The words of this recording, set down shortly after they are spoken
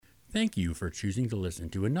Thank you for choosing to listen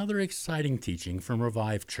to another exciting teaching from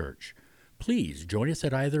Revive Church. Please join us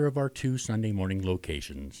at either of our two Sunday morning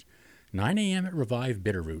locations, 9 a.m. at Revive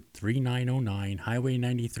Bitterroot, 3909 Highway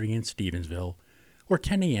 93 in Stevensville, or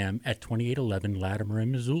 10 a.m. at 2811 Latimer in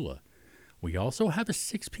Missoula. We also have a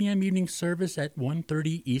 6 p.m. evening service at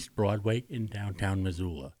 130 East Broadway in downtown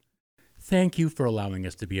Missoula. Thank you for allowing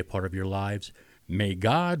us to be a part of your lives. May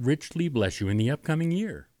God richly bless you in the upcoming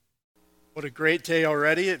year. What a great day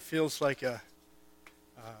already. It feels like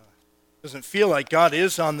doesn't feel like God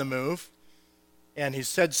is on the move, and He's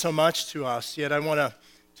said so much to us. Yet I want to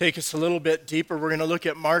take us a little bit deeper. We're going to look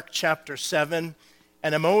at Mark chapter 7,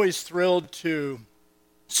 and I'm always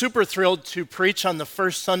super thrilled to preach on the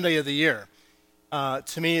first Sunday of the year.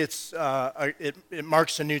 To me, it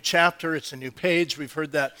marks a new chapter. It's a new page. We've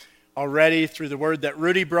heard that already through the word that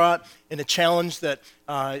Rudy brought in a challenge that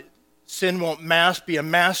sin won't be a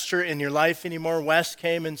master in your life anymore. Wes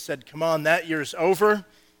came and said, come on, that year's over.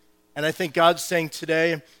 And I think God's saying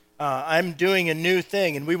today, I'm doing a new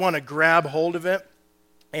thing, and we want to grab hold of it.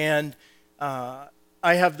 And I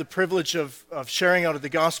have the privilege of sharing out of the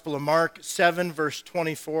Gospel of Mark 7, verse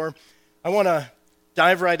 24. I want to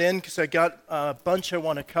dive right in because I got a bunch I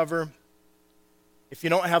want to cover. If you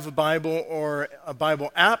don't have a Bible or a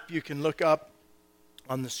Bible app, you can look up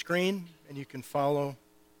on the screen and you can follow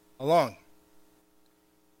along.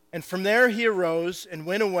 And from there he arose and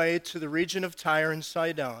went away to the region of Tyre and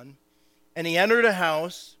Sidon, and he entered a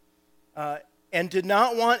house and did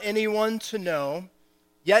not want anyone to know,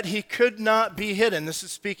 yet he could not be hidden. This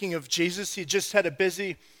is speaking of Jesus. He just had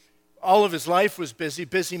all of his life was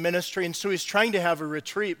busy ministry, and so he's trying to have a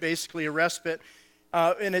retreat, basically a respite.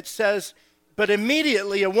 And it says, but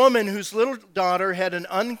immediately a woman whose little daughter had an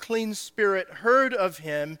unclean spirit heard of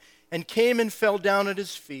him and came and fell down at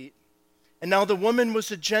his feet. And now the woman was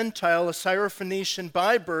a Gentile, a Syrophoenician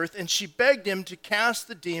by birth, and she begged him to cast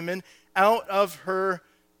the demon out of her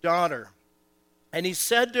daughter. And he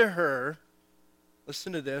said to her,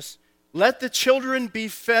 listen to this, let the children be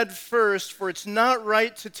fed first, for it's not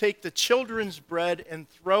right to take the children's bread and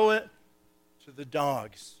throw it to the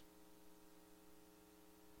dogs.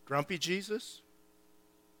 Grumpy Jesus?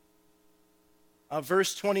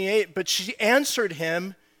 Verse 28, but she answered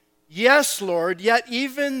him, yes, Lord, yet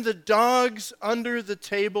even the dogs under the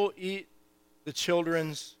table eat the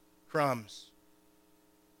children's crumbs.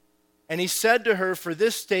 And he said to her, for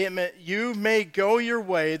this statement, you may go your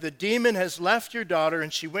way. The demon has left your daughter.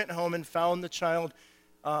 And she went home and found the child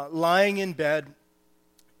lying in bed,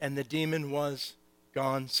 and the demon was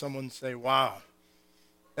gone. Someone say, wow.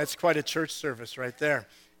 That's quite a church service right there.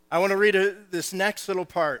 I want to read this next little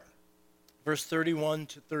part, verse 31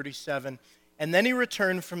 to 37. And then he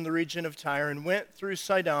returned from the region of Tyre and went through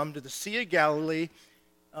Sidon to the Sea of Galilee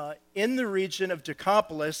in the region of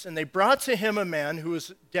Decapolis. And they brought to him a man who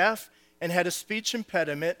was deaf and had a speech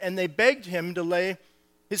impediment, and they begged him to lay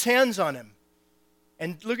his hands on him.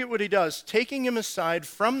 And look at what he does. Taking him aside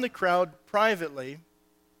from the crowd privately,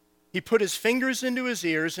 he put his fingers into his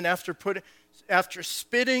ears, and after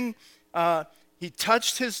spitting, he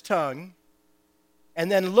touched his tongue,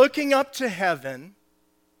 and then looking up to heaven,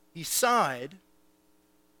 he sighed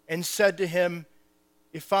and said to him,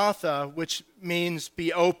 Ephphatha, which means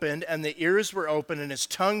be opened, and the ears were opened, and his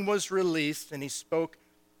tongue was released, and he spoke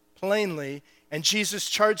plainly. And Jesus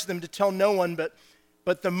charged them to tell no one,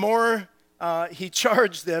 but the more he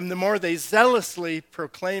charged them, the more they zealously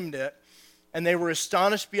proclaimed it. And they were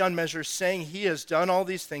astonished beyond measure, saying, he has done all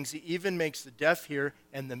these things. He even makes the deaf hear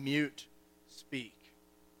and the mute speak.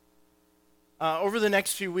 Over the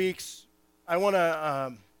next few weeks,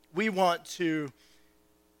 we want to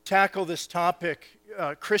tackle this topic,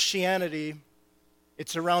 Christianity.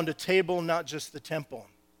 It's around a table, not just the temple.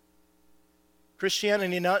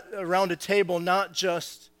 Christianity not around a table, not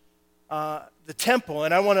just the temple.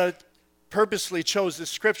 And I want to purposely chose this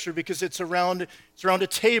scripture because it's around a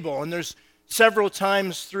table. And there's several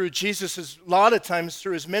times through a lot of times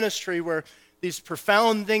through his ministry where these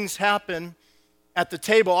profound things happen at the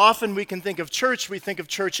table. Often we can think of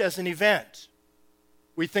church as an event.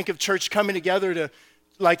 We think of church coming together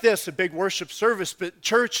like this, a big worship service, but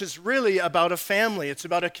church is really about a family. It's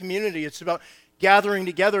about a community. It's about gathering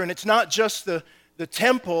together, and it's not just the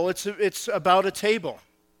temple, it's about a table.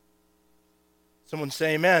 Someone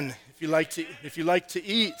say amen if you like to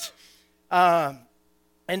eat.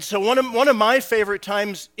 And so one of my favorite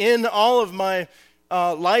times in all of my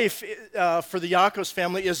life for the Yakos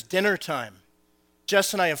family is dinner time.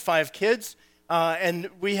 Jess and I have 5 kids, and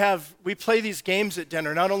we play these games at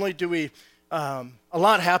dinner. Not only do we, a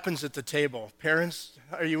lot happens at the table. Parents,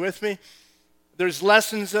 are you with me? there's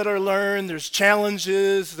lessons that are learned, there's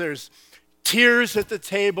challenges, there's tears at the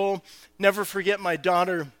table. Never forget my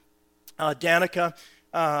daughter, Danica.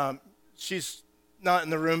 She's not in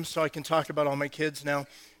the room, so I can talk about all my kids now.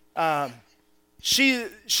 She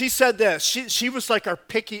said this. She was like our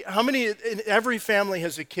picky. How many in every family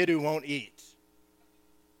has a kid who won't eat?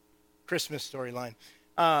 Christmas storyline.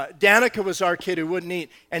 Danica was our kid who wouldn't eat,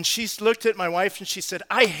 and she looked at my wife and she said,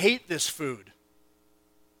 "I hate this food."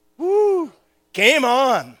 Woo! Game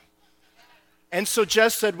on. And so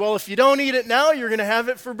Jess said, "Well, if you don't eat it now, you're going to have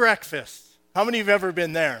it for breakfast." How many have ever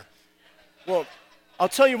been there? Well, I'll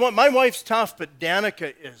tell you what, my wife's tough, but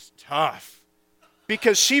Danica is tough.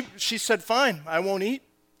 Because she said, "Fine, I won't eat.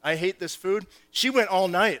 I hate this food." She went all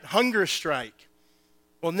night, hunger strike.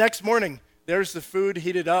 Well, next morning, there's the food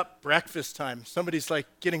heated up, breakfast time. Somebody's like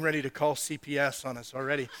getting ready to call CPS on us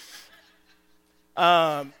already.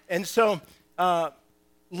 And so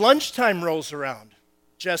lunchtime rolls around.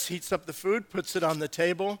 Jess heats up the food, puts it on the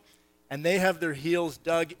table, and they have their heels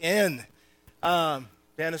dug in.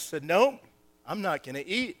 Dana said, "No, I'm not going to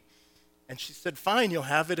eat." And she said, "Fine, you'll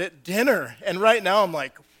have it at dinner." And right now I'm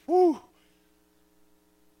like, whoo.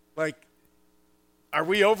 Like, are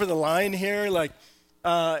we over the line here? Like,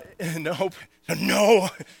 no,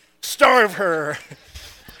 starve her.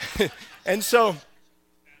 And so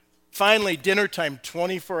finally, dinner time,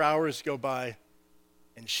 24 hours go by,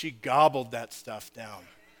 and she gobbled that stuff down.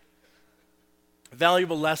 A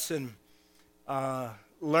valuable lesson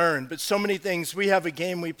learned, but so many things. We have a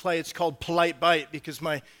game we play, it's called Polite Bite, because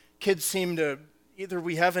my kids seem to, either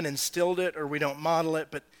we haven't instilled it or we don't model it,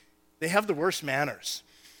 but they have the worst manners.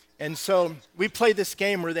 And so we play this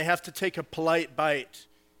game where they have to take a polite bite.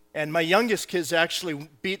 And my youngest kids actually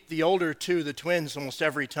beat the older two, the twins, almost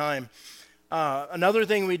every time. Another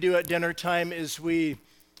thing we do at dinner time is we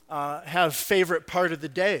have favorite part of the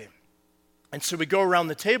day. And so we go around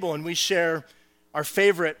the table and we share our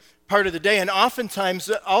favorite part of the day. And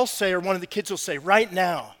oftentimes I'll say, or one of the kids will say, "Right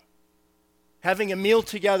now, having a meal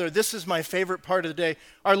together, this is my favorite part of the day."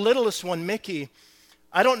 Our littlest one, Mickey,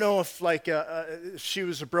 I don't know if if she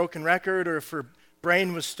was a broken record or if her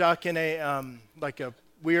brain was stuck in a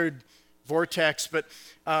weird vortex, but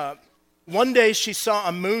one day she saw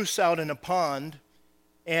a moose out in a pond,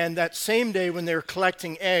 and that same day when they were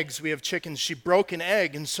collecting eggs, we have chickens, she broke an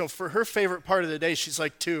egg, and so for her favorite part of the day, she's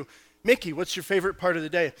like to Mickey, "What's your favorite part of the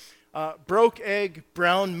day?" "Broke egg,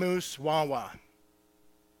 brown moose, Wawa."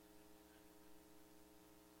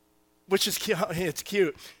 Which is cute. It's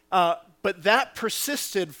cute. But that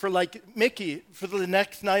persisted for Mickey, for the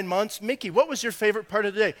next 9 months. "Mickey, what was your favorite part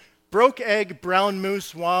of the day?" "Broke egg, brown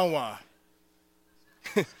moose, Wawa."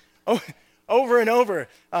 Over and over.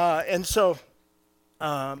 And so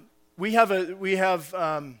we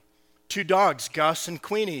have 2 dogs, Gus and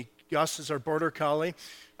Queenie. Gus is our border collie,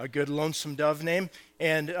 a good lonesome dove name.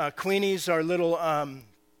 And Queenie's our little,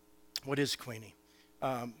 what is Queenie?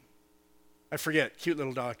 I forget, cute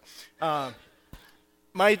little dog.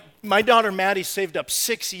 My daughter Maddie saved up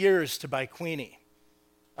 6 years to buy Queenie.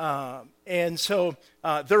 And so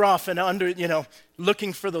they're often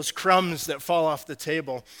looking for those crumbs that fall off the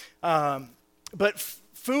table. But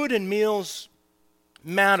food and meals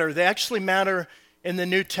matter. They actually matter in the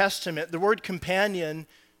New Testament. The word companion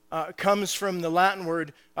comes from the Latin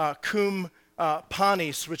word cum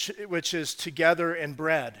panis, which is together and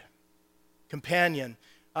bread. Companion.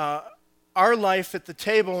 Our life at the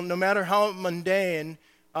table, no matter how mundane,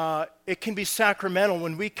 it can be sacramental.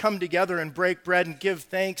 When we come together and break bread and give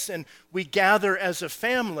thanks and we gather as a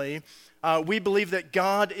family, we believe that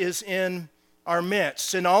God is in our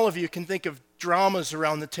midst. And all of you can think of dramas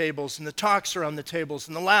around the tables and the talks around the tables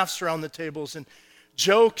and the laughs around the tables and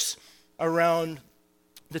jokes around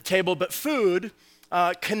the table. But food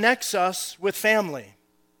connects us with family,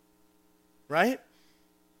 right?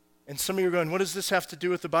 And some of you are going, "What does this have to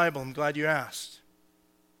do with the Bible?" I'm glad you asked.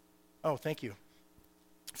 Oh, thank you.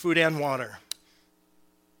 Food and water.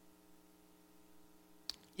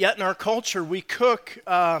 Yet in our culture, we cook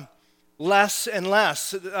less and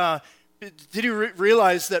less. Did you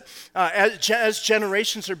realize that as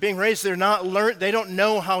generations are being raised, they don't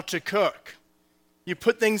know how to cook? You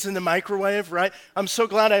put things in the microwave, right? I'm so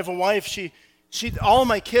glad I have a wife. All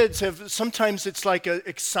my kids have, sometimes it's like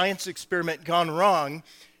a science experiment gone wrong.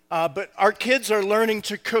 But our kids are learning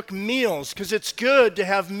to cook meals because it's good to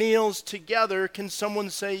have meals together. Can someone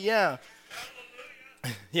say yeah?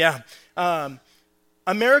 Yeah.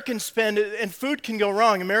 Americans spend, and food can go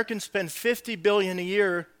wrong, Americans spend $50 billion a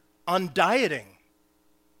year on dieting,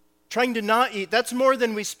 trying to not eat. That's more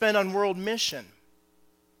than we spend on world mission.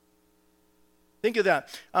 Think of that.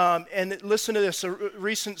 And listen to this, a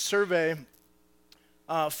recent survey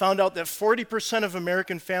found out that 40% of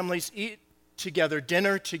American families eat together,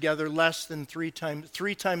 dinner together, less than three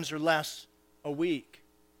times or less a week.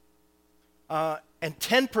 And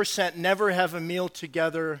 10% never have a meal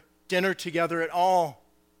together, dinner together at all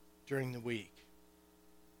during the week.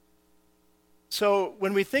 So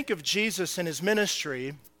when we think of Jesus and his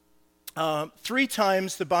ministry, 3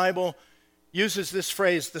 times the Bible uses this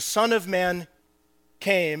phrase, the Son of Man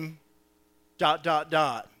came, ...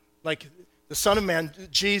 Like the Son of Man,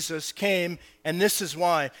 Jesus, came, and this is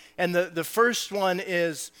why. And the first one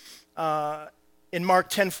is in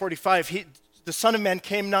Mark 10:45. The Son of Man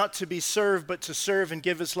came not to be served, but to serve and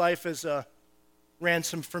give his life as a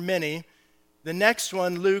ransom for many. The next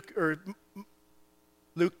one, Luke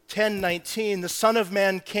 10:19, the Son of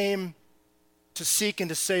Man came to seek and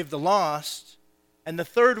to save the lost. And the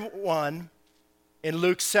third one, in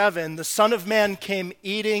Luke 7, the Son of Man came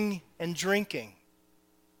eating and drinking.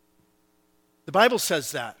 The Bible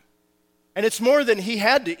says that. And it's more than he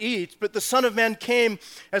had to eat, but the Son of Man came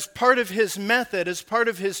as part of his method, as part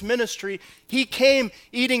of his ministry. He came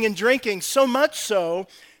eating and drinking, so much so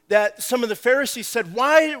that some of the Pharisees said,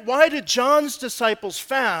 why did John's disciples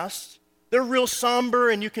fast? They're real somber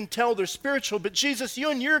and you can tell they're spiritual, but Jesus, you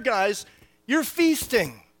and your guys, you're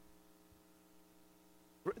feasting.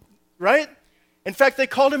 Right? In fact, they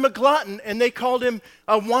called him a glutton and they called him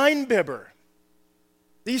a wine-bibber.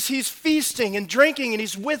 He's feasting and drinking and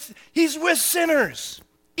he's with sinners,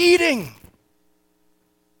 eating.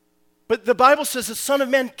 But the Bible says the Son of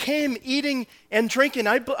Man came eating and drinking,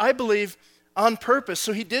 I believe, on purpose.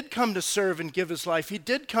 So he did come to serve and give his life. He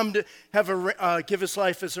did come to give his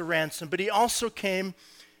life as a ransom, but he also came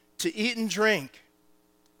to eat and drink.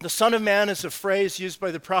 The Son of Man is a phrase used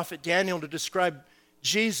by the prophet Daniel to describe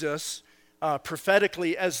Jesus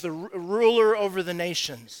prophetically as the ruler over the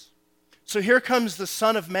nations. So here comes the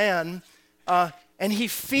Son of Man, and he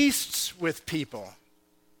feasts with people.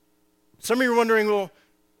 Some of you are wondering, well,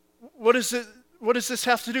 what does this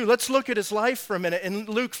have to do? Let's look at his life for a minute. In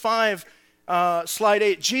Luke 5, slide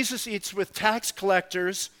 8, Jesus eats with tax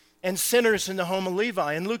collectors and sinners in the home of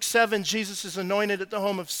Levi. In Luke 7, Jesus is anointed at the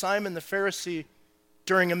home of Simon the Pharisee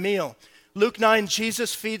during a meal. Luke 9,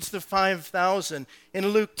 Jesus feeds the 5,000. In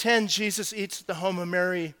Luke 10, Jesus eats at the home of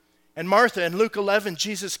Mary and Martha. In Luke 11,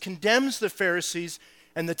 Jesus condemns the Pharisees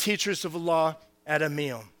and the teachers of the law at a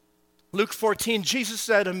meal. Luke 14, Jesus is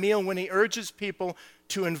at a meal when he urges people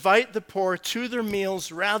to invite the poor to their meals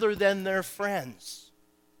rather than their friends.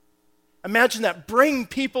 Imagine that. Bring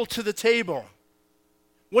people to the table.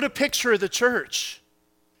 What a picture of the church,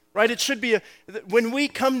 right? It should be, when we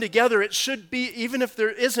come together, it should be, even if there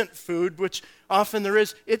isn't food, which often there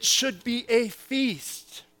is, it should be a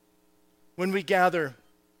feast when we gather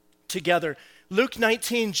together. Luke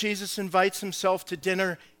 19, Jesus invites himself to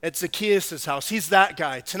dinner at Zacchaeus' house. He's that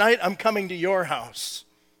guy. Tonight, I'm coming to your house.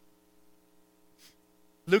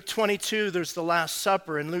 Luke 22, there's the Last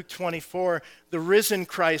Supper. In Luke 24, the risen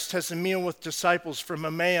Christ has a meal with disciples from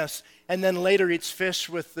Emmaus, and then later eats fish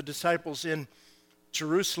with the disciples in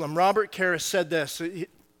Jerusalem. Robert Karras said this, a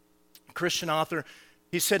Christian author.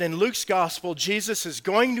 He said, in Luke's gospel, Jesus is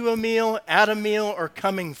going to a meal, at a meal, or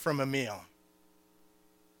coming from a meal.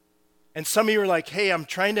 And some of you are like, hey, I'm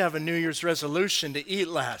trying to have a New Year's resolution to eat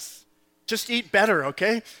less. Just eat better,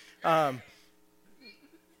 okay?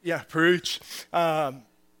 Preach.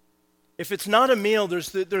 If it's not a meal,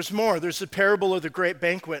 there's more. There's the parable of the great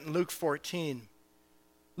banquet in Luke 14.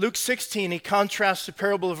 Luke 16, he contrasts the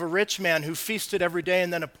parable of a rich man who feasted every day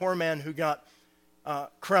and then a poor man who got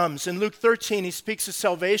crumbs. In Luke 13, he speaks of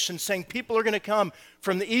salvation, saying people are going to come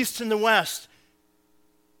from the east and the west.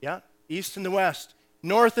 Yeah, east and the west.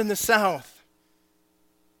 North and the south,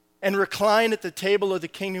 and recline at the table of the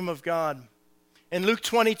kingdom of God. In Luke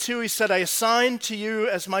 22, he said, I assign to you,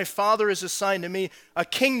 as my Father has assigned to me, a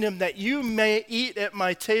kingdom that you may eat at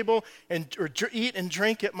my table or eat and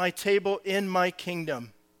drink at my table in my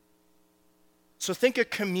kingdom. So think of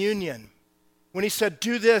communion. When he said,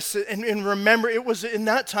 do this, and remember, it was in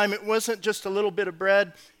that time, it wasn't just a little bit of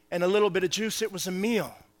bread and a little bit of juice, it was a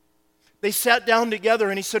meal. They sat down together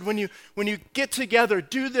and he said, when you get together,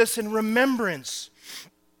 do this in remembrance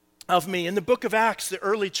of me. In the book of Acts, the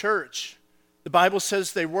early church, the Bible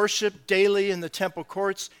says they worshiped daily in the temple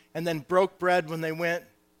courts and then broke bread when they went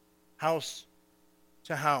house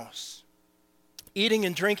to house. Eating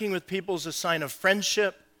and drinking with people is a sign of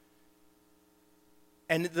friendship.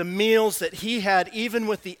 And the meals that he had, even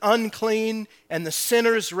with the unclean and the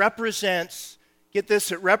sinners, represents, get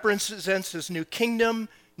this, it represents his new kingdom,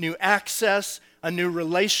 new access, a new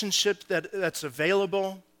relationship that's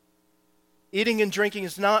available. Eating and drinking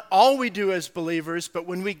is not all we do as believers, but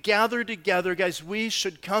when we gather together, guys, we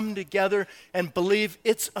should come together and believe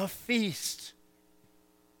it's a feast.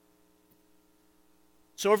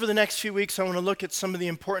 So over the next few weeks, I want to look at some of the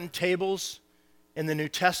important tables in the New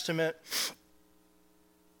Testament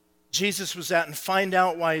Jesus was at and find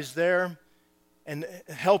out why he's there and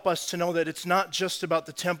help us to know that it's not just about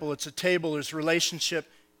the temple, it's a table, there's relationship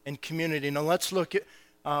and community. Now let's look at,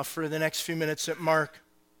 for the next few minutes at Mark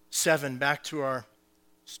 7, back to our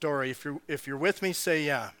story. If you're with me, say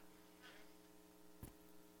yeah.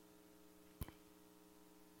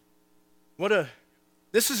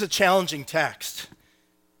 This is a challenging text.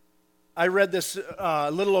 I read this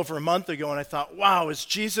a little over a month ago and I thought, wow, is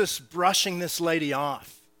Jesus brushing this lady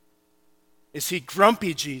off? Is he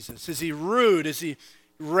grumpy Jesus? Is he rude? Is he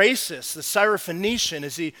racist? The Syrophoenician?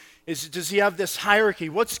 Does he have this hierarchy?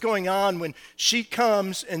 What's going on when she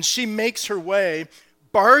comes and she makes her way,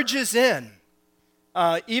 barges in,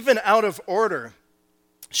 even out of order?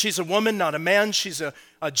 She's a woman, not a man. She's a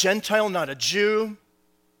Gentile, not a Jew.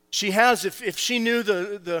 She has, if she knew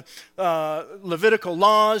the Levitical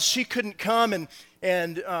laws, she couldn't come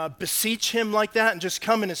and beseech him like that and just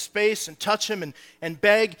come in his space and touch him and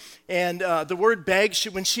beg. And the word beg,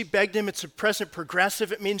 when she begged him, it's a present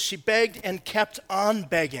progressive. It means she begged and kept on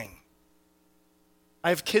begging. I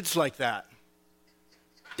have kids like that.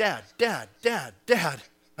 Dad, dad, dad, dad.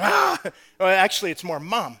 Ah! Well, actually, it's more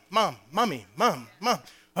mom, mom, mommy, mom, mom.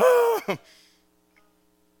 Oh!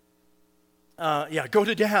 Go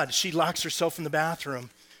to dad. She locks herself in the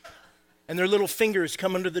bathroom. And their little fingers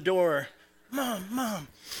come under the door. Mom, mom.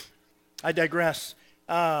 I digress.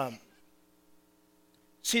 There's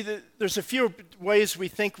a few ways we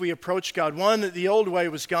think we approach God. One, the old way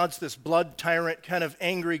was God's this blood tyrant, kind of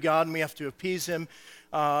angry God, and we have to appease him.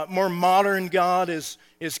 More modern God is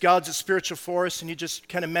God's a spiritual force, and you just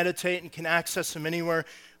kind of meditate and can access him anywhere.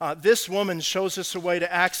 This woman shows us a way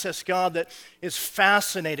to access God that is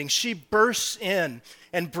fascinating. She bursts in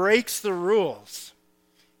and breaks the rules.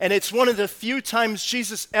 And it's one of the few times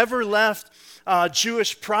Jesus ever left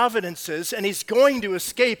Jewish providences, and he's going to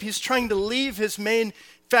escape. He's trying to leave his main. In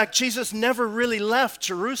fact, Jesus never really left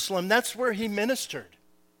Jerusalem. That's where he ministered.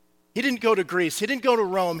 He didn't go to Greece. He didn't go to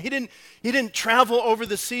Rome. He didn't travel over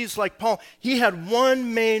the seas like Paul. He had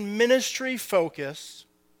one main ministry focus,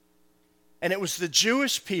 and it was the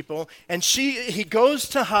Jewish people. And he goes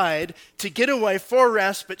to hide, to get away for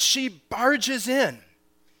rest, but she barges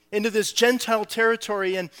into this Gentile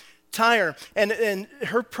territory in Tyre. And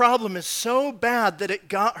her problem is so bad that it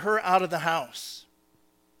got her out of the house.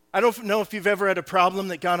 I don't know if you've ever had a problem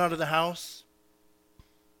that got out of the house.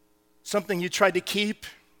 Something you tried to keep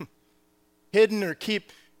hidden or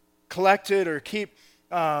keep collected or keep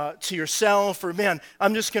to yourself, or man,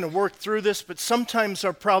 I'm just going to work through this. But sometimes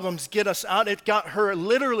our problems get us out. It got her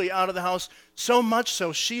literally out of the house, so much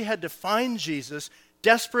so she had to find Jesus,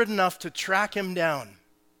 desperate enough to track him down.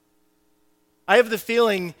 I have the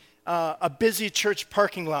feeling a busy church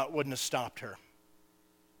parking lot wouldn't have stopped her.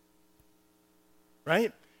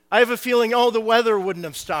 Right? I have a feeling, the weather wouldn't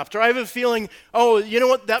have stopped her. I have a feeling, you know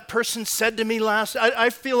what that person said to me last? I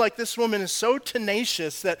feel like this woman is so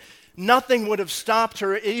tenacious that nothing would have stopped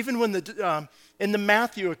her. Even when in the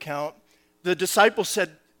Matthew account, the disciples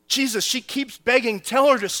said, Jesus, she keeps begging, tell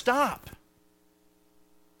her to stop.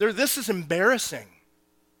 This is embarrassing.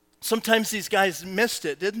 Sometimes these guys missed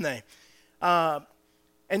it, didn't they?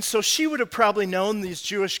 And so she would have probably known these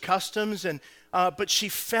Jewish customs, but she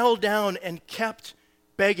fell down and kept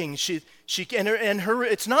begging.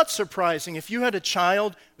 It's not surprising. If you had a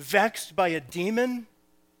child vexed by a demon,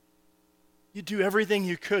 you do everything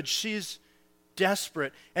you could. She's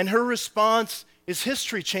desperate. And her response is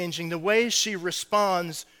history changing. The way she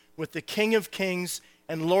responds with the King of Kings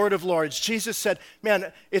and Lord of Lords. Jesus said,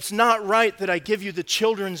 man, it's not right that I give you the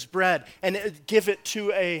children's bread and give it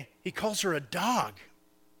to he calls her a dog.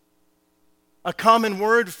 A common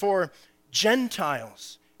word for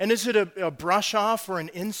Gentiles. And is it a brush off or an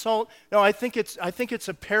insult? No, I think it's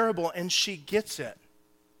a parable, and she gets it.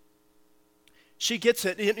 She gets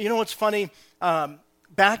it. You know what's funny?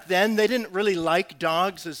 Back then, they didn't really like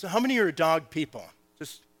dogs. How many are dog people?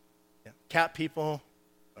 Just cat people,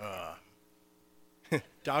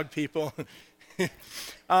 dog people.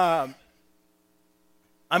 I'm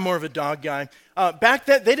more of a dog guy. Back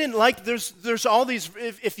then, they didn't like. There's all these.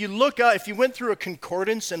 If you look up, if you went through a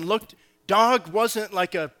concordance and looked. Dog wasn't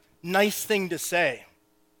like a nice thing to say.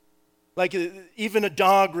 Like even a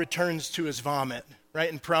dog returns to his vomit, right,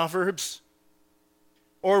 in Proverbs.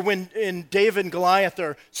 Or when in David and Goliath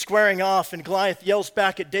are squaring off and Goliath yells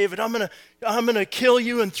back at David, I'm gonna kill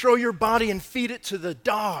you and throw your body and feed it to the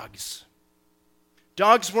dogs.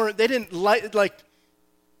 Dogs weren't, they didn't like,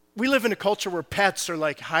 we live in a culture where pets are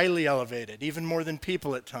like highly elevated, even more than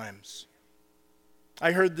people at times.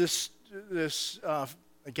 I heard this I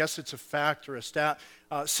guess it's a fact or a stat.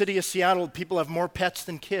 City of Seattle, people have more pets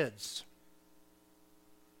than kids.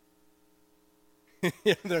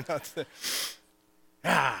 Yeah, they're not.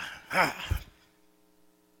 I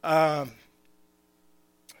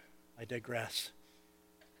digress.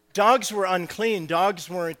 Dogs were unclean. Dogs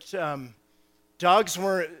weren't. You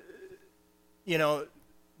know,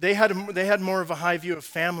 they had more of a high view of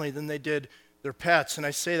family than they did their pets. And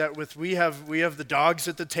I say that with we have the dogs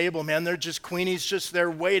at the table, man. They're just Queenie's just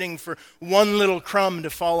there waiting for one little crumb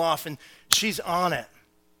to fall off, and she's on it.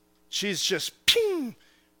 She's just ping.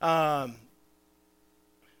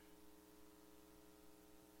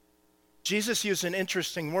 Jesus used an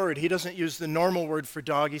interesting word. He doesn't use the normal word for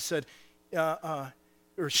dog. He said, or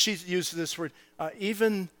she used this word,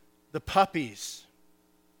 even the puppies.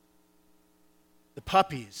 The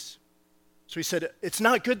puppies. So he said, it's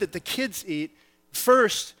not good that the kids eat.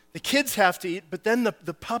 First, the kids have to eat, but then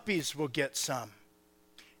the puppies will get some.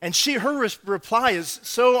 And her reply is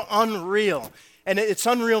so unreal. And it's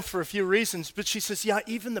unreal for a few reasons, but she says, yeah,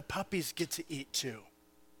 even the puppies get to eat too.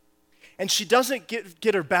 And she doesn't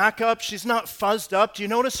get her back up. She's not fuzzed up. Do you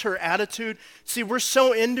notice her attitude? See, we're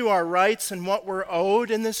so into our rights and what we're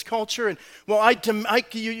owed in this culture. And, well,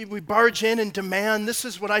 we barge in and demand, this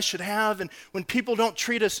is what I should have. And when people don't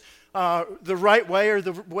treat us the right way or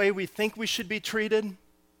the way we think we should be treated,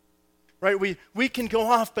 right, we can go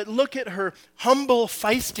off. But look at her humble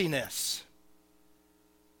feistiness.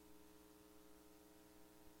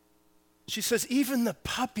 She says, even the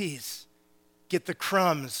puppies get the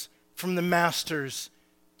crumbs from the master's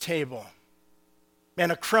table. Man,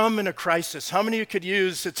 a crumb in a crisis. How many of you could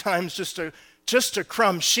use at times just a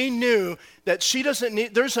crumb? She knew that she doesn't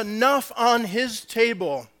need, there's enough on his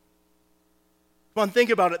table. Come on, think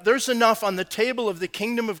about it. There's enough on the table of the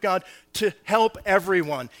kingdom of God to help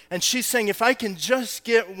everyone. And she's saying, if I can just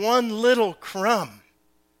get one little crumb.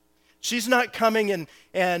 She's not coming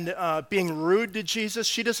and being rude to Jesus.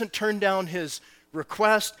 She doesn't turn down his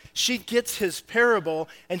request. She gets his parable,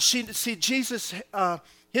 and Jesus,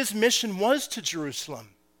 his mission was to Jerusalem.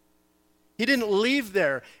 He didn't leave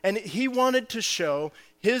there, and he wanted to show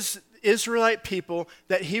his Israelite people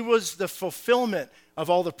that he was the fulfillment of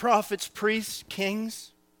all the prophets, priests,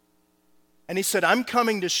 kings. And he said, I'm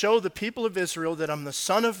coming to show the people of Israel that I'm the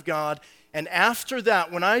Son of God, and after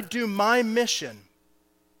that, when I do my mission,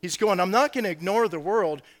 he's going, I'm not going to ignore the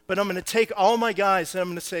world, but I'm going to take all my guys and I'm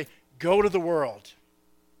going to say, go to the world.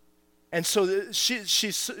 And so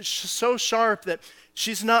she's so sharp that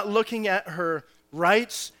she's not looking at her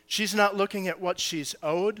rights. She's not looking at what she's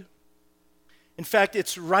owed. In fact,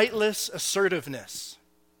 it's rightless assertiveness.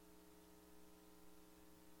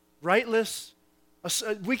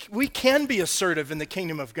 We can be assertive in the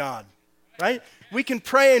kingdom of God, right? We can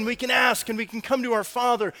pray and we can ask and we can come to our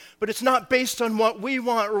Father, but it's not based on what we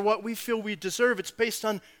want or what we feel we deserve. It's based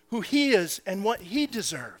on who he is and what he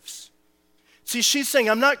deserves. See, she's saying,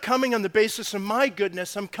 I'm not coming on the basis of my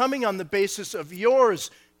goodness. I'm coming on the basis of yours,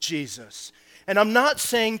 Jesus. And I'm not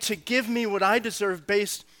saying to give me what I deserve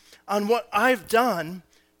based on what I've done.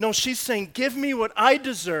 No, she's saying, give me what I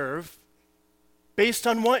deserve based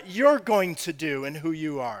on what you're going to do and who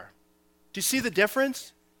you are. Do you see the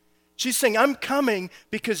difference? She's saying, I'm coming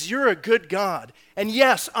because you're a good God. And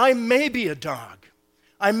yes, I may be a dog.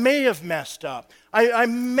 I may have messed up. I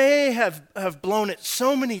may have blown it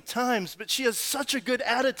so many times, but she has such a good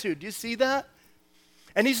attitude. Do you see that?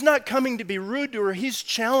 And he's not coming to be rude to her. He's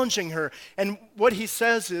challenging her. And what he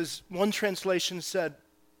says is, one translation said,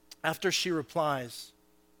 after she replies,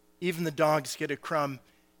 even the dogs get a crumb,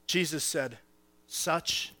 Jesus said,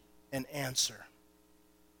 such an answer.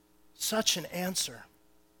 Such an answer.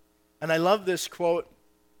 And I love this quote.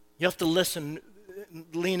 You have to listen,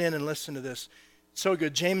 lean in and listen to this. So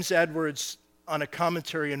good. James Edwards, on a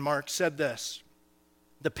commentary in Mark, said this: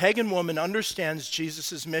 the pagan woman understands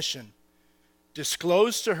Jesus' mission,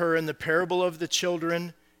 disclosed to her in the parable of the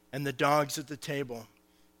children and the dogs at the table.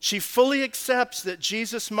 She fully accepts that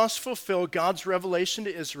Jesus must fulfill God's revelation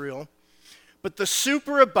to Israel, but the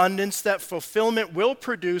superabundance that fulfillment will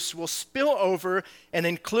produce will spill over and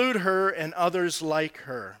include her and others like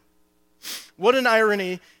her. What an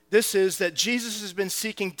irony this is, that Jesus has been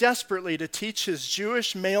seeking desperately to teach his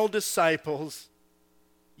Jewish male disciples,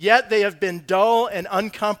 yet they have been dull and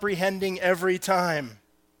uncomprehending every time.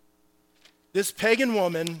 This pagan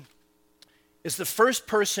woman is the first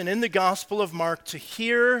person in the Gospel of Mark to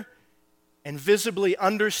hear and visibly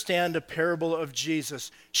understand a parable of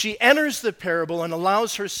Jesus. She enters the parable and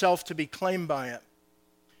allows herself to be claimed by it.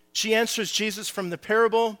 She answers Jesus from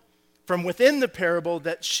within the parable,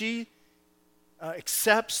 that she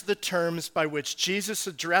accepts the terms by which Jesus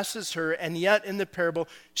addresses her, and yet in the parable,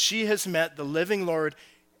 she has met the living Lord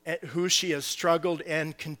at who she has struggled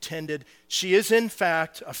and contended. She is, in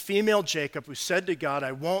fact, a female Jacob who said to God,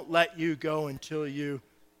 I won't let you go until you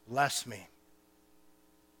bless me.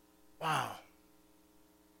 Wow.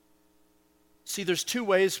 See, there's two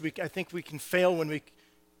ways I think we can fail when we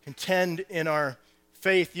contend in our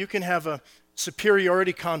faith. You can have a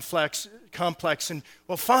superiority complex and,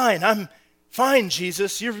 well, I'm fine,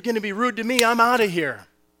 Jesus. You're going to be rude to me. I'm out of here.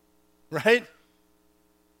 Right?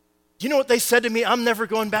 You know what they said to me? I'm never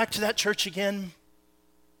going back to that church again.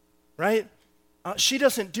 Right? She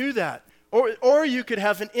doesn't do that. Or you could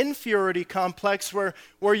have an inferiority complex where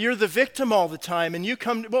you're the victim all the time, and you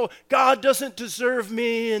come, well, God doesn't deserve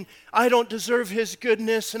me, and I don't deserve his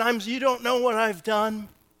goodness, and you don't know what I've done.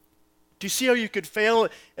 Do you see how you could fail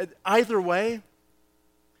either way?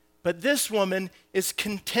 But this woman is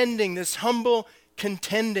contending, this humble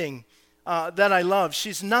contending that I love.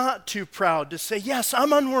 She's not too proud to say, yes,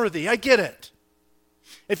 I'm unworthy, I get it.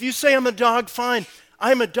 If you say I'm a dog, fine.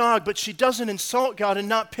 I'm a dog, but she doesn't insult God and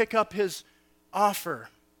not pick up his offer.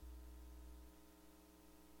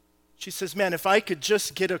 She says, man, if I could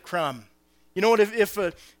just get a crumb. You know what,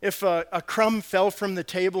 if a crumb fell from the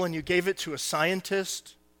table and you gave it to a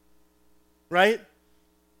scientist, right?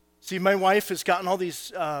 See, my wife has gotten all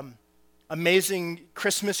these amazing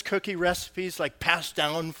Christmas cookie recipes, like passed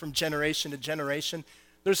down from generation to generation.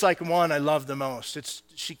 There's like one I love the most.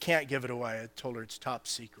 She can't give it away. I told her it's top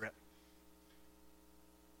secret.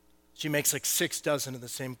 She makes like 6 dozen of the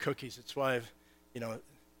same cookies. It's why I've,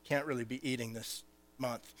 can't really be eating this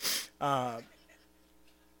month. But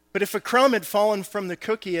if a crumb had fallen from the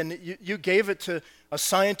cookie and you gave it to a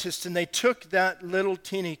scientist and they took that little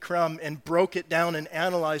teeny crumb and broke it down and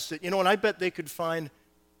analyzed it, and I bet they could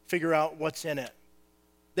figure out what's in it.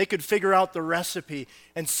 They could figure out the recipe.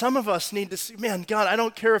 And some of us need to see, man, God, I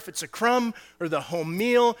don't care if it's a crumb or the whole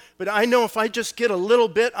meal, but I know if I just get a little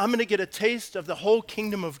bit, I'm going to get a taste of the whole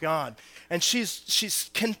kingdom of God. And she's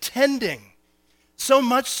contending, so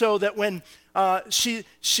much so that when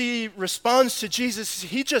she responds to Jesus,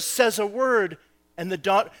 he just says a word, and the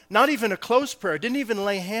daughter, not even a close prayer, didn't even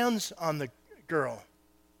lay hands on the girl,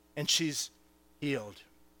 and she's healed.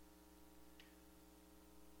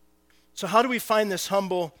 So how do we find this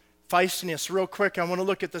humble feistiness? Real quick, I want to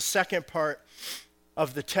look at the second part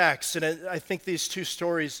of the text. And I think these two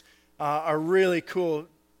stories are really cool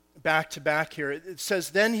back to back here. It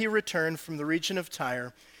says, then he returned from the region of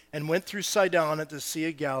Tyre and went through Sidon at the Sea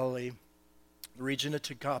of Galilee, the region of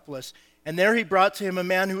Decapolis. And there he brought to him a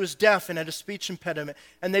man who was deaf and had a speech impediment.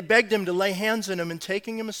 And they begged him to lay hands on him, and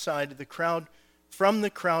taking him aside from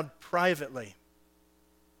the crowd privately.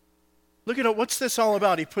 Look at it, what's this all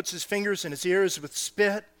about? He puts his fingers in his ears with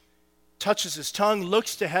spit, touches his tongue,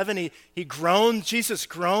 looks to heaven, he groaned. Jesus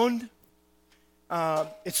groaned.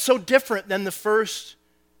 It's so different than the first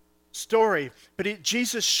story. But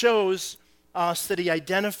Jesus shows us that he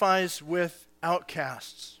identifies with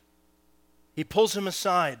outcasts. He pulls them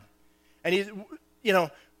aside. And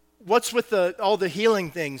what's with all the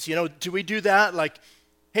healing things? Do we do that? Like,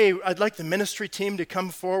 hey, I'd like the ministry team to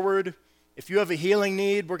come forward. If you have a healing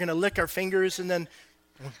need, we're going to lick our fingers, and then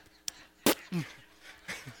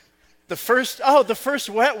the first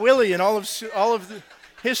wet willy in all of the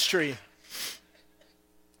history.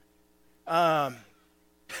 Why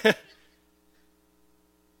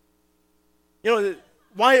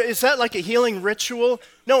is that like a healing ritual?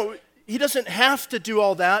 No, he doesn't have to do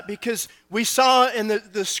all that, because we saw in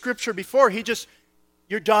the scripture before,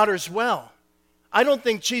 your daughter's well. I don't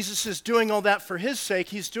think Jesus is doing all that for his sake.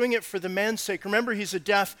 He's doing it for the man's sake. Remember, he's a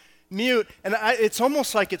deaf mute, and it's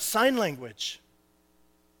almost like it's sign language.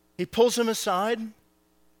 He pulls him aside.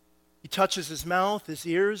 He touches his mouth, his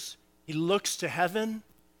ears. He looks to heaven.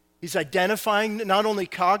 He's identifying not only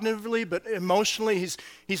cognitively, but emotionally.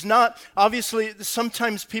 He's not, obviously,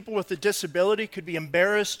 sometimes people with a disability could be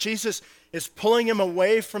embarrassed. Jesus is pulling him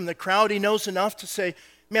away from the crowd. He knows enough to say,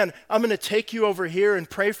 man, I'm going to take you over here and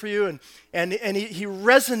pray for you. And he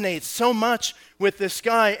resonates so much with this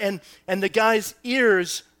guy, and the guy's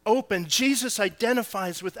ears open. Jesus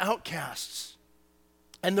identifies with outcasts.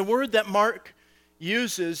 And the word that Mark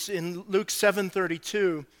uses in Luke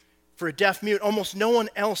 7:32 for a deaf mute, almost no one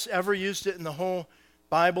else ever used it in the whole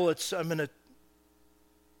Bible. I'm going to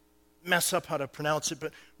mess up how to pronounce it,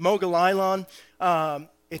 but mogalilon.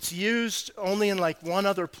 It's used only in like one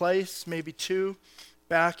other place, maybe two,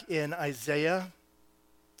 back in Isaiah.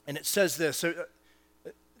 And it says this. So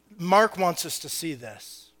Mark wants us to see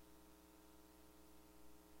this.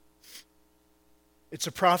 It's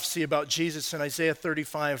a prophecy about Jesus in Isaiah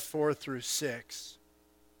 35, 4 through 6.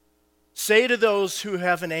 Say to those who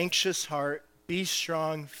have an anxious heart, be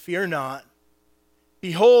strong, fear not.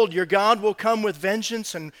 Behold, your God will come with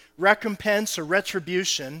vengeance and recompense or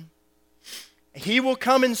retribution. He will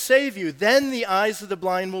come and save you. Then the eyes of the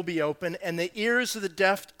blind will be open and the ears of the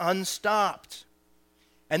deaf unstopped.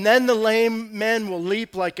 And then the lame men will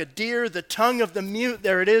leap like a deer. The tongue of the mute,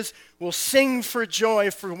 there it is, will sing for joy,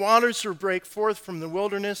 for waters will break forth from the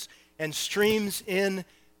wilderness and streams in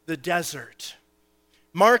the desert.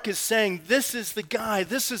 Mark is saying, this is the guy,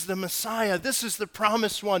 this is the Messiah, this is the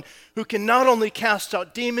promised one who can not only cast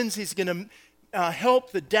out demons, he's going to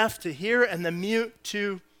help the deaf to hear and the mute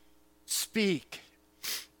to speak.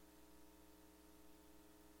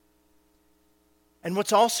 And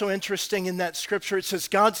what's also interesting in that scripture, it says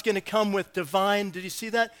God's going to come with divine, did you see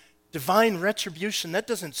that? Divine retribution. That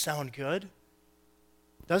doesn't sound good,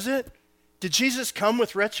 does it? Did Jesus come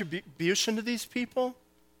with retribution to these people?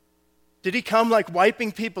 Did he come like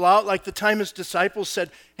wiping people out like the time his disciples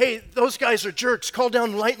said, hey, those guys are jerks, call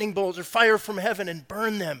down lightning bolts or fire from heaven and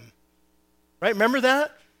burn them? Right, remember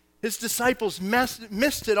that? His disciples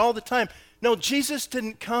missed it all the time. No, Jesus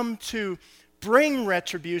didn't come to bring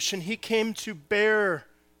retribution. He came to bear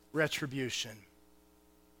retribution.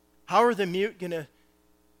 How are the mute going to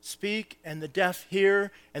speak and the deaf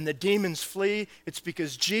hear and the demons flee? It's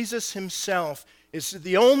because Jesus himself is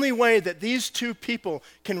the only way that these two people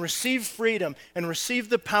can receive freedom and receive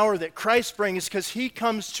the power that Christ brings, because he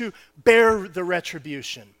comes to bear the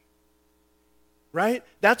retribution. Right?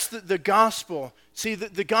 That's the gospel. See,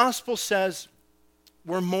 the gospel says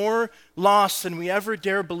we're more lost than we ever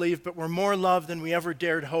dare believe, but we're more loved than we ever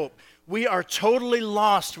dared hope. We are totally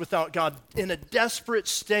lost without God, in a desperate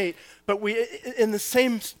state, but in the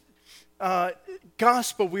same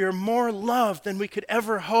gospel, we are more loved than we could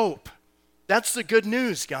ever hope. That's the good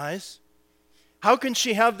news, guys. How can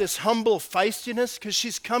she have this humble feistiness? Because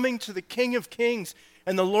she's coming to the King of Kings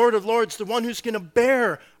and the Lord of Lords, the one who's going to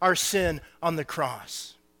bear our sin on the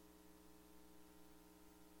cross.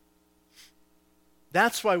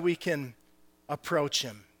 That's why we can approach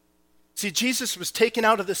him. See, Jesus was taken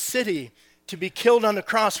out of the city to be killed on the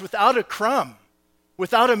cross without a crumb,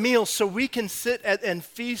 without a meal, so we can sit and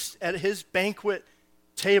feast at his banquet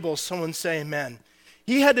table. Someone say amen.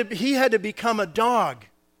 He had to become a dog,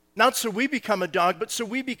 not so we become a dog, but so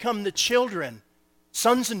we become the children,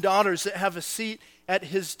 sons and daughters that have a seat at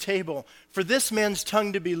his table. For this man's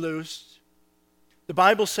tongue to be loosed. The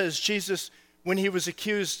Bible says Jesus, when he was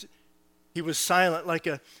accused, he was silent like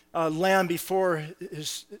a lamb before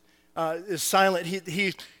is silent.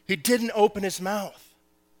 He didn't open his mouth.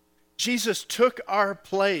 Jesus took our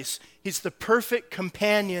place. He's the perfect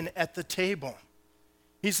companion at the table.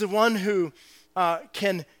 He's the one who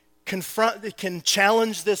can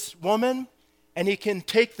challenge this woman, and he can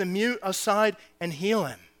take the mute aside and heal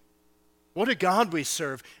him. What a God we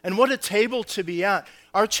serve, and what a table to be at.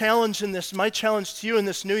 Our challenge in this, my challenge to you in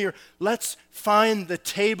this new year, let's find the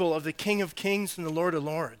table of the King of Kings and the Lord of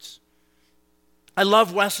Lords. I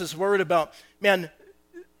love Wes's word about, man,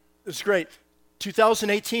 it's great.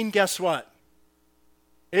 2018, guess what?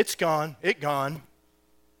 It's gone,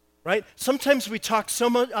 right? Sometimes we talk so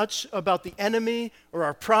much about the enemy or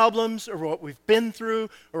our problems or what we've been through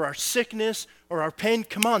or our sickness or our pain.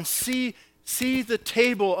 Come on, see the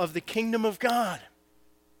table of the kingdom of God.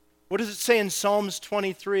 What does it say in Psalms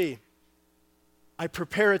 23? I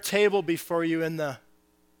prepare a table before you in the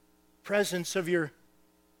presence of your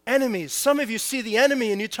enemies. Some of you see the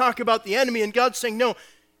enemy and you talk about the enemy, and God's saying, no,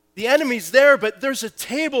 the enemy's there, but there's a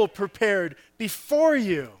table prepared before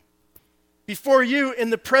you. Before you, in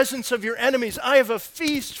the presence of your enemies, I have a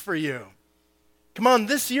feast for you. Come on,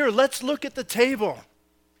 this year, let's look at the table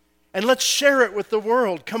and let's share it with the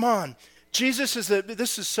world. Come on. Jesus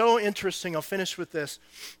this is so interesting. I'll finish with this.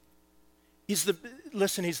 He's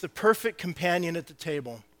the perfect companion at the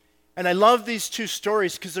table. And I love these two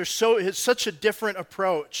stories because it's such a different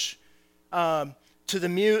approach to the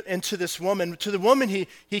mute and to this woman. To the woman,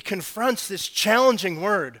 he confronts this challenging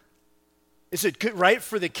word. Is it good, right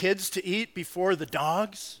for the kids to eat before the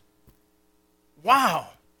dogs? Wow.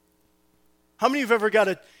 How many of you have ever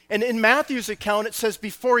got and in Matthew's account, it says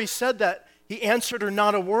before he said that, he answered her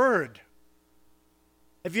not a word.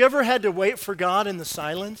 Have you ever had to wait for God in the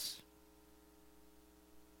silence?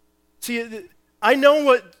 See,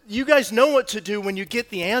 you guys know what to do when you get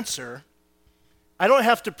the answer. I don't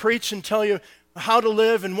have to preach and tell you how to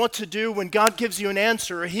live and what to do when God gives you an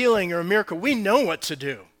answer, a healing, or a miracle. We know what to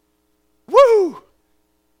do. Woo!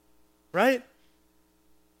 Right?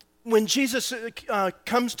 when Jesus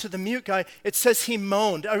comes to the mute guy, it says he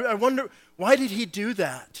moaned. I wonder, why did he do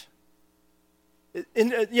that?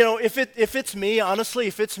 If it's me, honestly,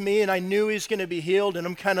 if it's me and I knew he's going to be healed, and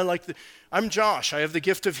I'm kind of like, I'm Josh, I have the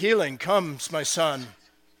gift of healing. Come, my son.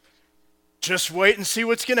 Just wait and see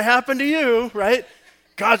what's going to happen to you, right?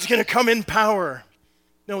 God's going to come in power.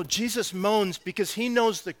 No, Jesus moans because he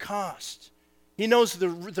knows the cost. He knows the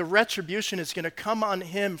retribution is going to come on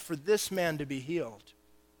him for this man to be healed.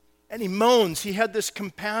 And he moans. He had this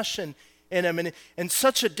compassion in him, and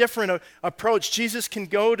such a different approach. Jesus can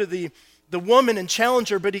go to the woman and challenge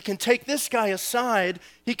her, but he can take this guy aside.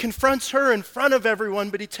 He confronts her in front of everyone,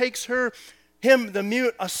 but he takes him, the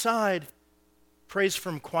mute, aside, prays for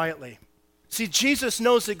him quietly. See, Jesus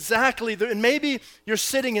knows exactly, and maybe you're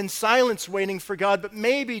sitting in silence waiting for God, but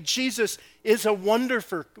maybe Jesus is a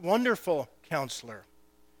wonderful counselor,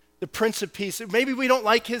 the Prince of Peace. Maybe we don't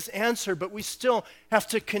like his answer, but we still have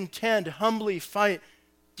to contend, humbly fight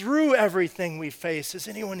through everything we face. Is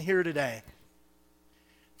anyone here today?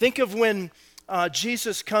 Think of when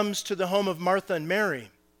Jesus comes to the home of Martha and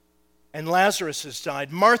Mary, and Lazarus has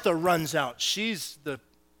died. Martha runs out. She's the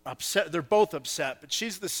upset. They're both upset, but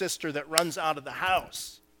she's the sister that runs out of the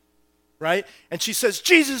house, right? And she says,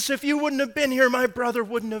 Jesus, if you wouldn't have been here, my brother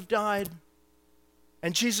wouldn't have died.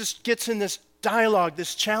 And Jesus gets in this dialogue,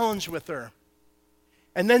 this challenge with her.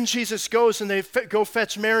 And then Jesus goes and they go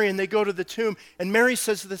fetch Mary and they go to the tomb. And Mary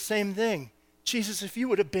says the same thing. Jesus, if you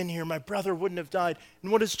would have been here, my brother wouldn't have died.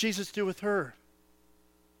 And what does Jesus do with her?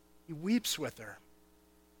 He weeps with her.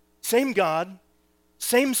 Same God,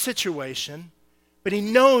 same situation, but he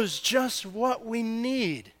knows just what we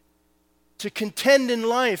need to contend in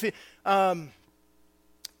life.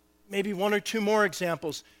 Maybe one or two more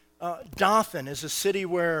examples. Dothan is a city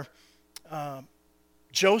where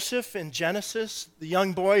Joseph in Genesis, the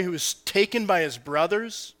young boy who was taken by his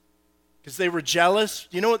brothers because they were jealous.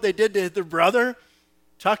 You know what they did to their brother?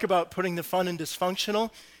 Talk about putting the fun in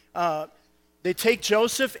dysfunctional. They take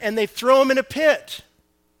Joseph and they throw him in a pit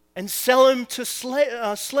and sell him to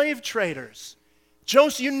slave traders.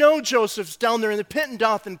 Joseph's down there in the pit in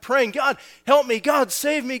Dothan praying, God, help me. God,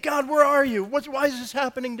 save me. God, where are you? Why is this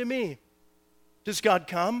happening to me? Does God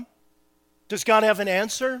come? Does God have an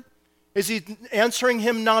answer? Is he answering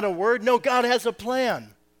him not a word? No, God has a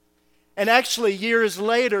plan. And actually, years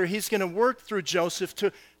later, he's going to work through Joseph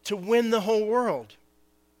to win the whole world.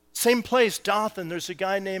 Same place, Dothan, there's a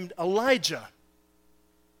guy named Elijah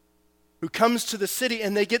who comes to the city,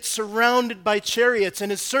 and they get surrounded by chariots,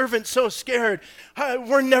 and his servant's so scared.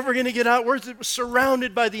 We're never going to get out. We're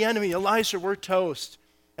surrounded by the enemy. Elisha, we're toast.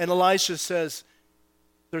 And Elisha says,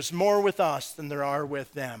 there's more with us than there are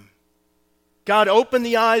with them. God opened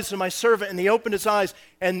the eyes of my servant, and he opened his eyes,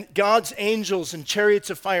 and God's angels and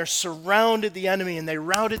chariots of fire surrounded the enemy, and they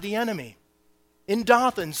routed the enemy. In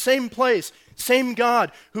Dothan, same place, same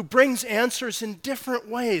God who brings answers in different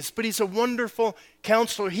ways, but he's a wonderful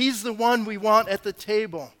counselor. He's the one we want at the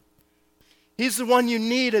table. He's the one you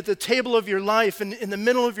need at the table of your life and in the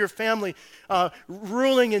middle of your family,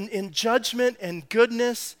 ruling in judgment and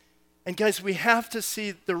goodness. And guys, we have to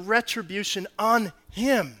see the retribution on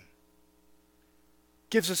him.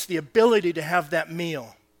 Gives us the ability to have that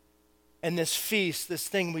meal and this feast, this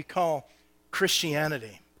thing we call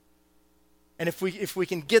Christianity. And if we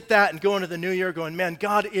can get that and go into the new year going, man,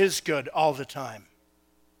 God is good all the time.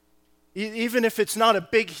 Even if it's not a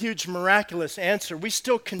big, huge, miraculous answer, we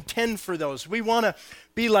still contend for those. We want to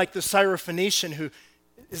be like the Syrophoenician who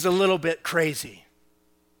is a little bit crazy,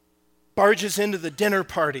 barges into the dinner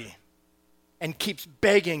party and keeps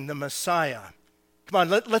begging the Messiah. Come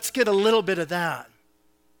on, let's get a little bit of that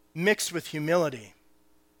mixed with humility,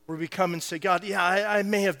 where we come and say, God, yeah, I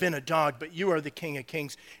may have been a dog, but you are the King of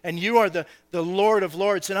Kings, and you are the Lord of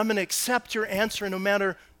Lords, and I'm going to accept your answer no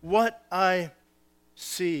matter what I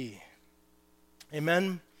see.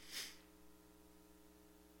 Amen?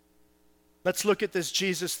 Let's look at this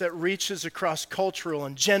Jesus that reaches across cultural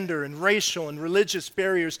and gender and racial and religious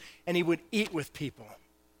barriers, and he would eat with people.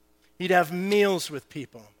 He'd have meals with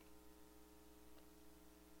people.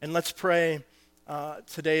 And let's pray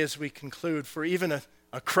today as we conclude for even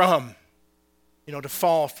a crumb, to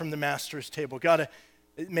fall from the master's table. God,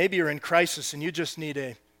 maybe you're in crisis and you just need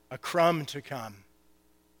a crumb to come.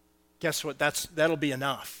 Guess what? That'll be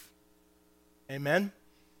enough. Amen?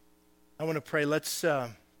 I want to pray. Let's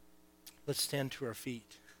stand to our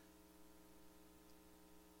feet.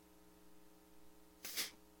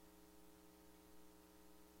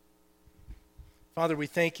 Father, we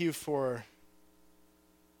thank you for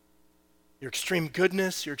your extreme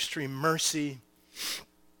goodness, your extreme mercy.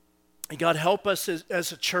 And God, help us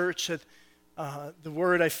as a church The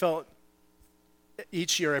word I felt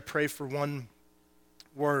each year, I pray for one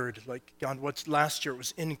word. Like, God, what's last year? It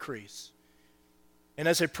was increase. And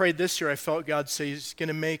as I prayed this year, I felt God say He's going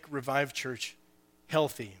to make Revive Church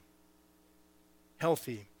healthy.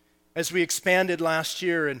 Healthy. As we expanded last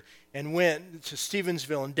year and went to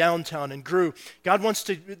Stevensville and downtown and grew, God wants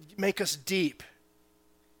to make us deep.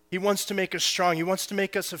 He wants to make us strong. He wants to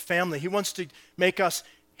make us a family. He wants to make us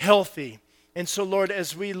healthy. And so, Lord,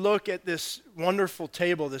 as we look at this wonderful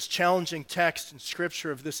table, this challenging text in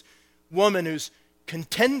Scripture of this woman who's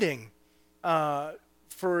contending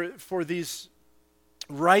for these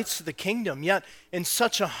rights to the kingdom, yet in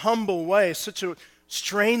such a humble way, such a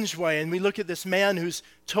strange way, and we look at this man who's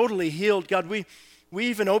totally healed, God, we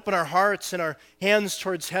even open our hearts and our hands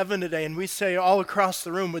towards heaven today, and we say all across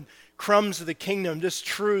the room with crumbs of the kingdom, just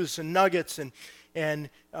truths and nuggets, and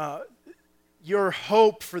your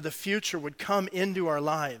hope for the future would come into our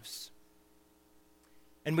lives.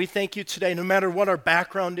 And we thank you today, no matter what our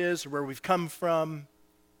background is or where we've come from,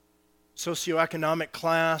 socioeconomic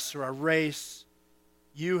class or our race,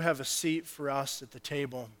 you have a seat for us at the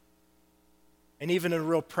table. And even in a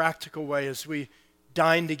real practical way, as we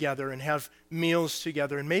dine together and have meals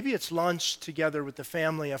together, and maybe it's lunch together with the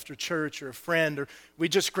family after church or a friend, or we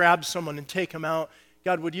just grab someone and take them out.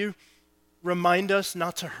 God, would you remind us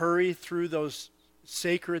not to hurry through those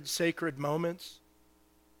sacred moments?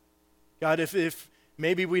 God, if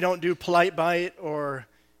maybe we don't do polite bite or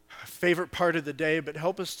favorite part of the day, but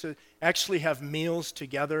help us to actually have meals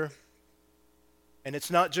together. And it's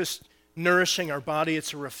not just nourishing our body,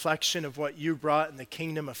 it's a reflection of what you brought in the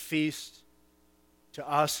kingdom, a feast to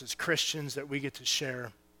us as Christians that we get to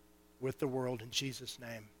share with the world. In Jesus'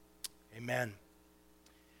 name, amen.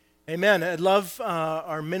 Amen. I'd love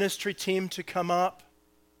our ministry team to come up.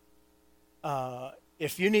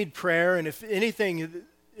 If you need prayer, and if anything,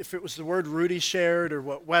 if it was the word Rudy shared or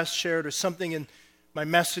what Wes shared or something in my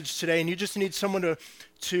message today, and you just need someone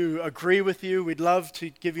to agree with you, we'd love to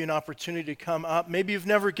give you an opportunity to come up. Maybe you've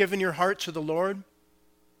never given your heart to the Lord.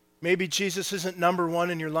 Maybe Jesus isn't number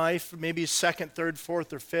one in your life. Maybe he's second, third,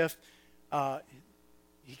 fourth, or fifth.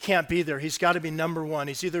 He can't be there. He's got to be number one.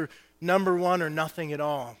 He's either number one or nothing at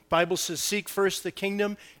all. The Bible says, seek first the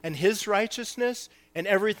kingdom and his righteousness, and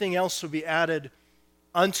everything else will be added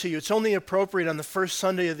unto you. It's only appropriate on the first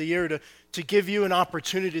Sunday of the year to give you an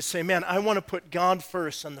opportunity to say, man, I want to put God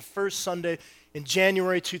first. On the first Sunday in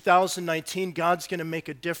January 2019, God's going to make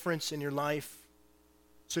a difference in your life.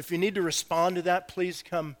 So if you need to respond to that, please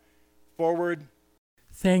come forward.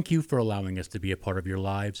 Thank you for allowing us to be a part of your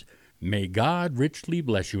lives. May God richly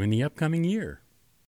bless you in the upcoming year.